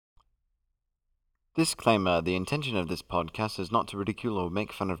Disclaimer: the intention of this podcast is not to ridicule or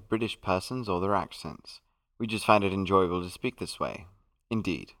make fun of British persons or their accents. We just find it enjoyable to speak this way.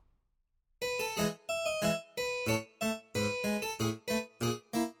 Indeed.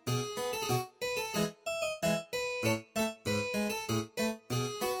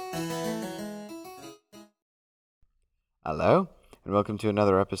 Hello, and welcome to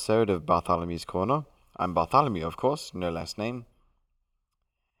another episode of Bartholomew's Corner. I'm Bartholomew, of course, no last name.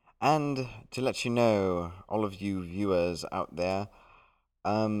 And to let you know, all of you viewers out there,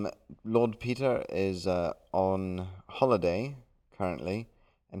 Lord Peter is on holiday currently,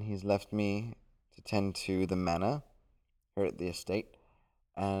 and he's left me to tend to the manor here at the estate.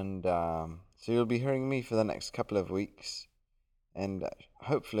 And so you'll be hearing me for the next couple of weeks, and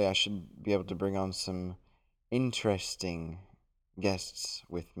hopefully I should be able to bring on some interesting guests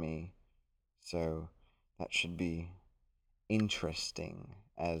with me. So that should be interesting,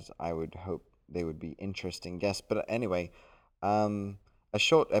 as I would hope they would be interesting guests. But anyway, a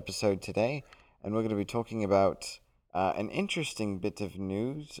short episode today, and we're going to be talking about an interesting bit of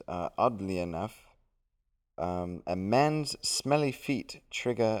news, oddly enough. A man's smelly feet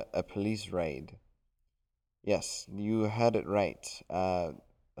trigger a police raid. Yes, you heard it right. A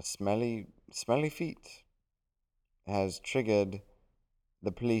smelly feet has triggered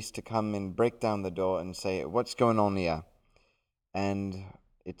the police to come and break down the door and say, "What's going on here?" And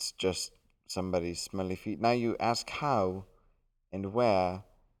it's just somebody's smelly feet. Now you ask how and where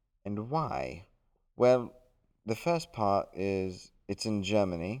and why. Well, the first part is it's in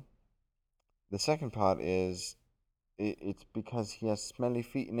Germany. The second part is it's because he has smelly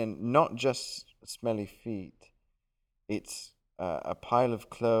feet, and then not just smelly feet. It's a pile of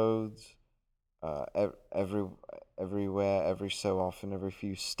clothes. Everywhere, every so often, every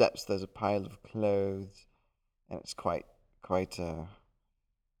few steps, there's a pile of clothes, and it's quite.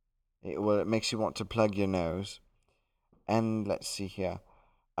 It makes you want to plug your nose. And let's see here.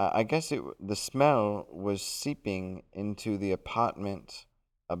 I guess the smell was seeping into the apartment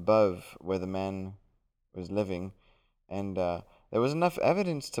above where the man was living, and there was enough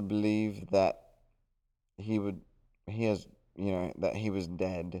evidence to believe that he would, he has, that he was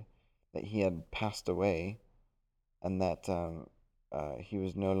dead, that he had passed away, and that he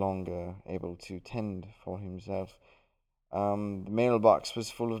was no longer able to tend for himself. The mailbox was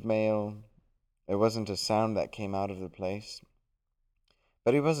full of mail. There wasn't a sound that came out of the place.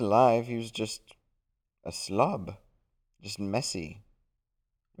 But he was alive. He was just a slob, just messy,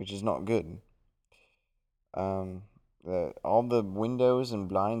 which is not good. All the windows and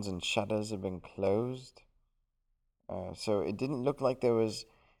blinds and shutters have been closed. So it didn't look like there was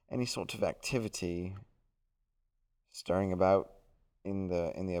any sort of activity stirring about in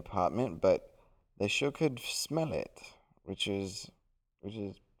the apartment, but they sure could smell it, which is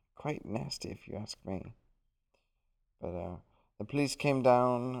quite nasty if you ask me. But the police came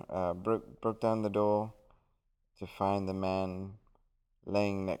down, broke down the door to find the man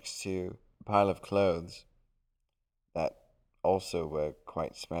laying next to a pile of clothes that also were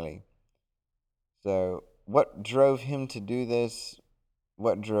quite smelly. So, what drove him to do this?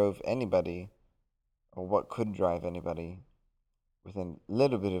 What drove anybody, or what could drive anybody with a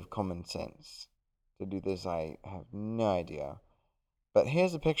little bit of common sense to do this? I have no idea. But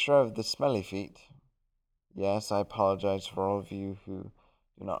here's a picture of the smelly feet. Yes, I apologize for all of you who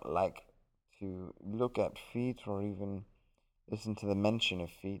do not like to look at feet or even listen to the mention of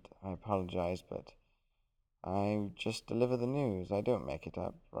feet. I apologize, but I just deliver the news. I don't make it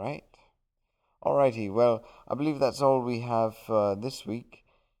up, right? Alrighty, well, I believe that's all we have this week.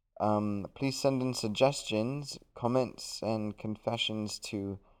 Please send in suggestions, comments, and confessions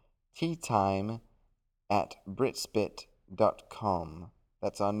to teatime@britspit.com.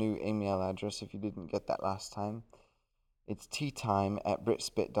 That's our new email address if you didn't get that last time. It's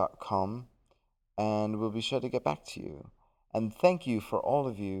teatime@britspit.com, and we'll be sure to get back to you. And thank you for all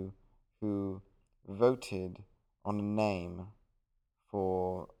of you who voted on a name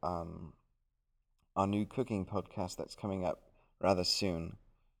for our new cooking podcast that's coming up rather soon.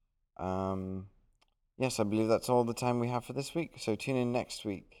 Yes, I believe that's all the time we have for this week. So tune in next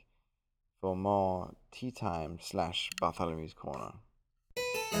week for more Tea Time / Bartholomew's Corner.